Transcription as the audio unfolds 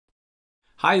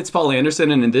Hi, it's Paul Andersen,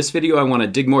 and in this video I want to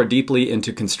dig more deeply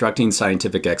into constructing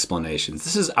scientific explanations.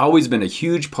 This has always been a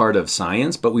huge part of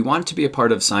science, but we want it to be a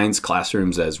part of science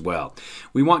classrooms as well.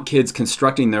 We want kids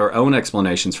constructing their own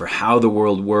explanations for how the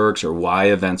world works or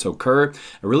why events occur.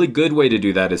 A really good way to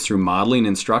do that is through modeling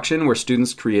instruction, where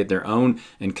students create their own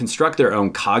and construct their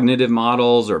own cognitive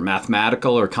models or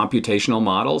mathematical or computational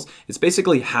models. It's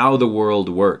basically how the world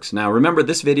works. Now remember,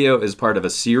 this video is part of a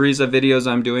series of videos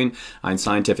I'm doing on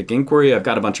scientific inquiry. I've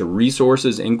got a bunch of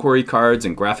resources, inquiry cards,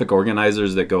 and graphic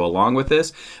organizers that go along with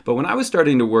this. But when I was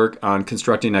starting to work on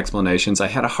constructing explanations, I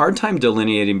had a hard time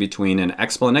delineating between an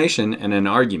explanation and an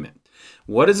argument.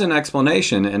 What is an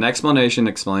explanation? An explanation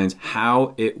explains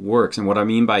how it works. And what I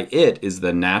mean by it is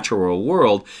the natural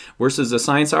world versus a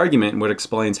science argument, what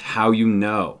explains how you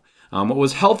know. What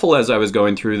was helpful as I was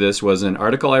going through this was an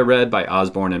article I read by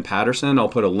Osborne and Patterson. I'll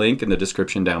put a link in the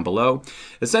description down below.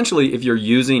 Essentially, if you're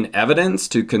using evidence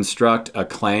to construct a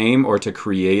claim or to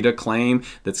create a claim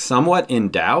that's somewhat in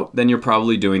doubt, then you're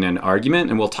probably doing an argument,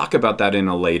 and we'll talk about that in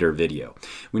a later video.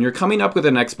 When you're coming up with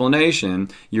an explanation,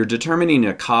 you're determining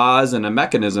a cause and a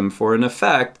mechanism for an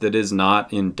effect that is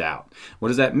not in doubt. What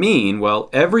does that mean? Well,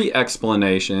 every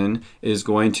explanation is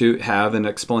going to have an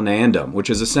explanandum, which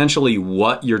is essentially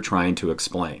what you're trying to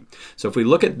explain. So if we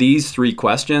look at these three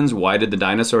questions, why did the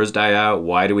dinosaurs die out?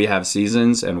 Why do we have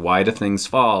seasons? And why do things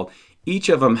fall? Each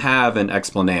of them have an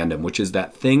explanandum, which is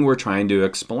that thing we're trying to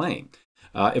explain.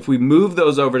 If we move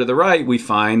those over to the right, we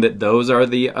find that those are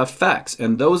the effects,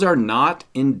 and those are not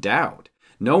in doubt.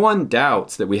 No one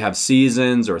doubts that we have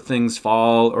seasons or things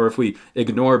fall, or if we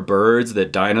ignore birds,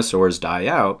 that dinosaurs die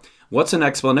out. What's an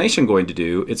explanation going to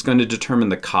do? It's going to determine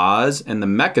the cause and the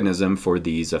mechanism for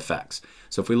these effects.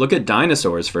 So if we look at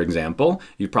dinosaurs, for example,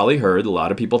 you've probably heard a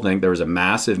lot of people think there was a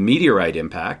massive meteorite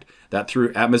impact that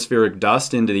threw atmospheric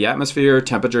dust into the atmosphere,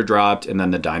 temperature dropped, and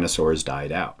then the dinosaurs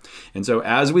died out. And so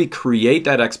as we create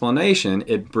that explanation,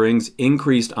 it brings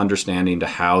increased understanding to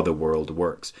how the world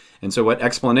works. And so what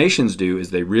explanations do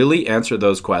is they really answer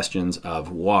those questions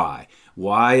of why.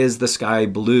 Why is the sky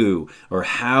blue? Or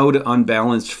how do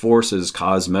unbalanced forces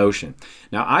cause motion?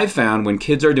 Now, I've found when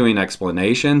kids are doing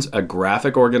explanations, a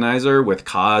graphic organizer with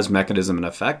cause, mechanism, and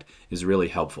effect is really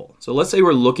helpful. So let's say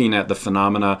we're looking at the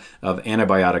phenomena of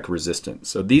antibiotic resistance.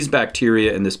 So these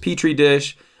bacteria in this petri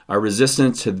dish are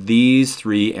resistant to these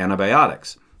three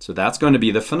antibiotics. So that's going to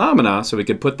be the phenomena, so we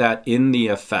could put that in the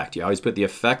effect. You always put the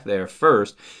effect there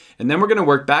first. And then we're going to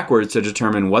work backwards to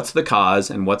determine what's the cause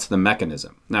and what's the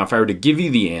mechanism. Now, if I were to give you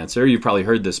the answer, you've probably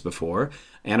heard this before,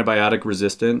 antibiotic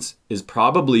resistance is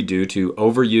probably due to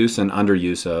overuse and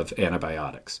underuse of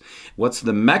antibiotics. What's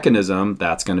the mechanism?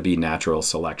 That's going to be natural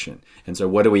selection. And so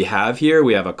what do we have here?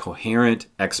 We have a coherent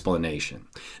explanation.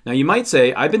 Now, you might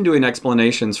say, I've been doing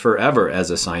explanations forever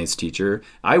as a science teacher.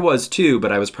 I was too,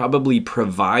 but I was probably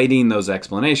providing those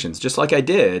explanations. Just like I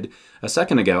did a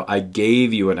second ago, I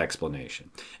gave you an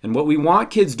explanation. And what we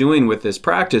want kids doing with this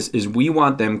practice is we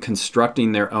want them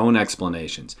constructing their own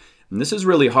explanations. And this is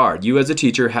really hard. You as a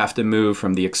teacher have to move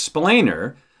from the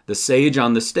explainer, the sage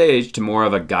on the stage, to more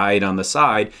of a guide on the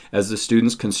side as the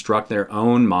students construct their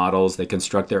own models, they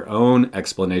construct their own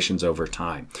explanations over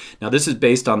time. Now this is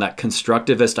based on that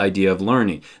constructivist idea of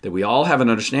learning, that we all have an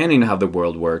understanding of how the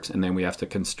world works, and then we have to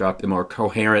construct a more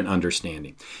coherent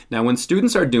understanding. Now when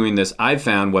students are doing this, I've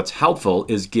found what's helpful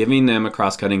is giving them a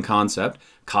cross-cutting concept,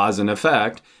 cause and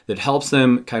effect, that helps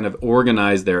them kind of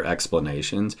organize their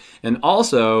explanations. And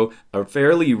also, a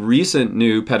fairly recent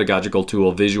new pedagogical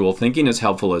tool, visual thinking, is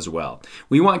helpful as well.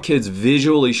 We want kids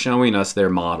visually showing us their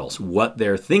models, what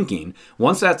they're thinking.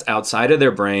 Once that's outside of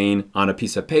their brain on a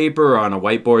piece of paper or on a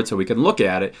whiteboard so we can look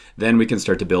at it, then we can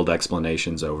start to build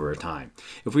explanations over time.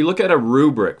 If we look at a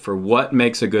rubric for what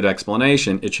makes a good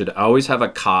explanation, it should always have a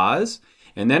cause.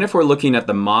 And then if we're looking at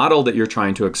the model that you're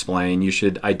trying to explain, you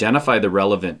should identify the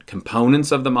relevant components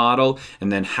of the model,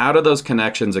 and then how do those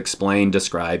connections explain,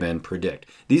 describe, and predict.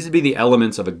 These would be the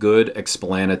elements of a good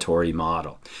explanatory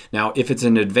model. Now, if it's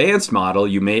an advanced model,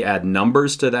 you may add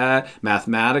numbers to that,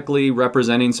 mathematically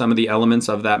representing some of the elements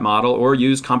of that model, or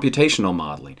use computational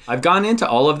modeling. I've gone into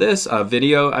all of this, a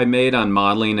video I made on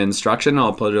modeling instruction.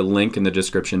 I'll put a link in the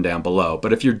description down below.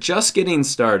 But if you're just getting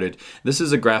started, this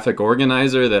is a graphic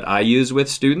organizer that I use with with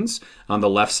students on the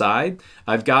left side.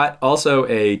 I've got also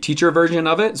a teacher version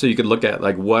of it, so you could look at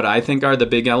like what I think are the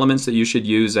big elements that you should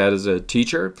use as a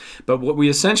teacher. But what we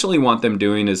essentially want them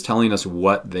doing is telling us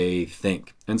what they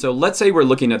think. And so let's say we're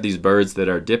looking at these birds that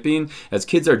are dipping. As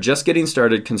kids are just getting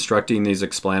started constructing these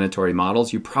explanatory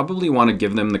models, you probably want to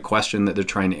give them the question that they're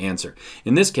trying to answer.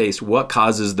 In this case, what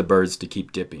causes the birds to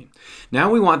keep dipping? Now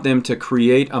we want them to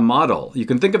create a model. You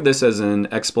can think of this as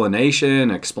an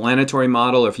explanation, explanatory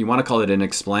model, or if you want to call it an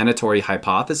explanatory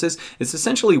hypothesis. It's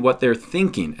essentially what they're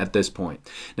thinking at this point.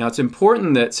 Now it's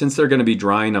important that since they're going to be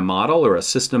drawing a model or a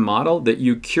system model, that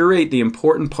you curate the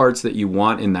important parts that you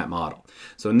want in that model.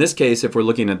 So in this case, if we're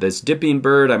looking at this dipping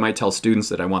bird, I might tell students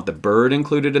that I want the bird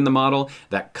included in the model,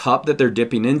 that cup that they're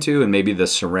dipping into, and maybe the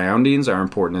surroundings are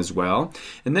important as well.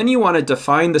 And then you want to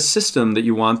define the system that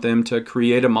you want them to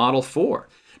create a model for.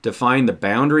 Define the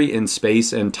boundary in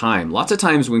space and time. Lots of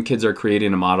times when kids are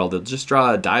creating a model, they'll just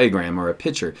draw a diagram or a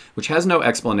picture, which has no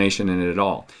explanation in it at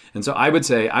all. And so I would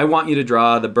say, I want you to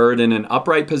draw the bird in an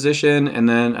upright position and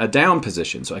then a down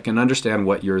position so I can understand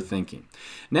what you're thinking.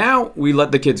 Now we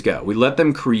let the kids go. We let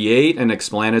them create an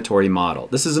explanatory model.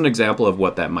 This is an example of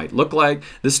what that might look like.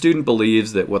 The student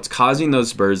believes that what's causing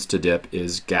those birds to dip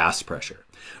is gas pressure.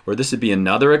 Or this would be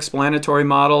another explanatory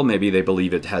model. Maybe they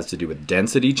believe it has to do with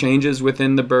density changes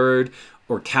within the bird.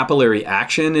 Or capillary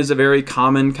action is a very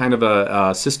common kind of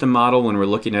a system model when we're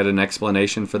looking at an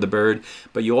explanation for the bird.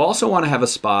 But you also want to have a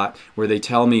spot where they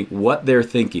tell me what they're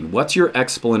thinking. What's your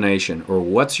explanation or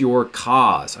what's your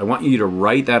cause? I want you to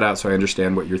write that out so I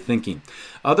understand what you're thinking.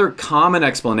 Other common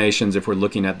explanations, if we're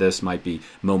looking at this, might be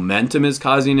momentum is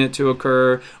causing it to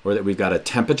occur, or that we've got a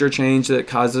temperature change that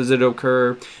causes it to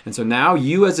occur. And so now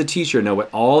you as a teacher know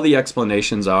what all the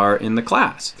explanations are in the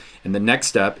class. And the next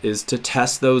step is to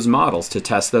test those models, to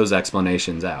test those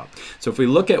explanations out. So if we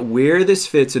look at where this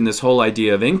fits in this whole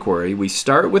idea of inquiry, we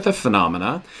start with a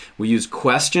phenomena. We use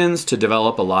questions to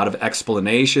develop a lot of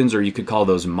explanations, or you could call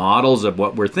those models of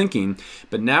what we're thinking.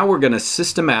 But now we're going to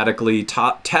systematically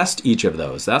test each of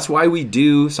those. That's why we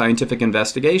do scientific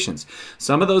investigations.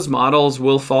 Some of those models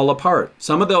will fall apart.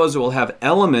 Some of those will have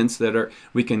elements that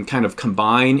we can kind of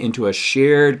combine into a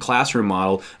shared classroom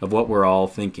model of what we're all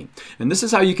thinking. And this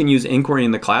is how you can use inquiry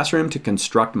in the classroom to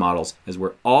construct models as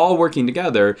we're all working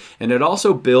together. And it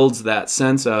also builds that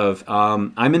sense of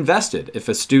I'm invested if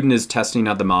a student is testing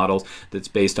out the models that's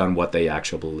based on what they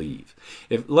actually believe.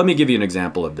 Let me give you an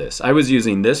example of this. I was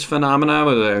using this phenomena.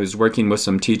 I was working with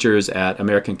some teachers at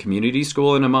American Community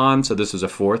School in Amman. So this was a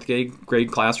fourth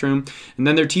grade classroom. And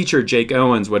then their teacher, Jake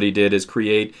Owens, what he did is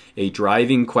create a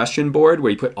driving question board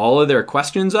where he put all of their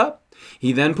questions up.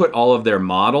 He then put all of their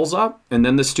models up, and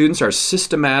then the students are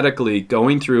systematically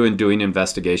going through and doing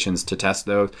investigations to test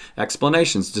those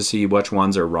explanations to see which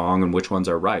ones are wrong and which ones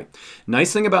are right.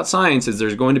 Nice thing about science is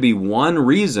there's going to be one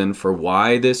reason for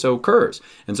why this occurs.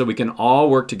 And so we can all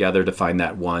work together to find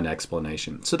that one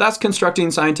explanation. So that's constructing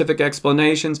scientific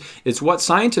explanations. It's what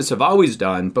scientists have always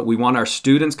done, but we want our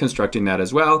students constructing that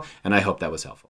as well, and I hope that was helpful.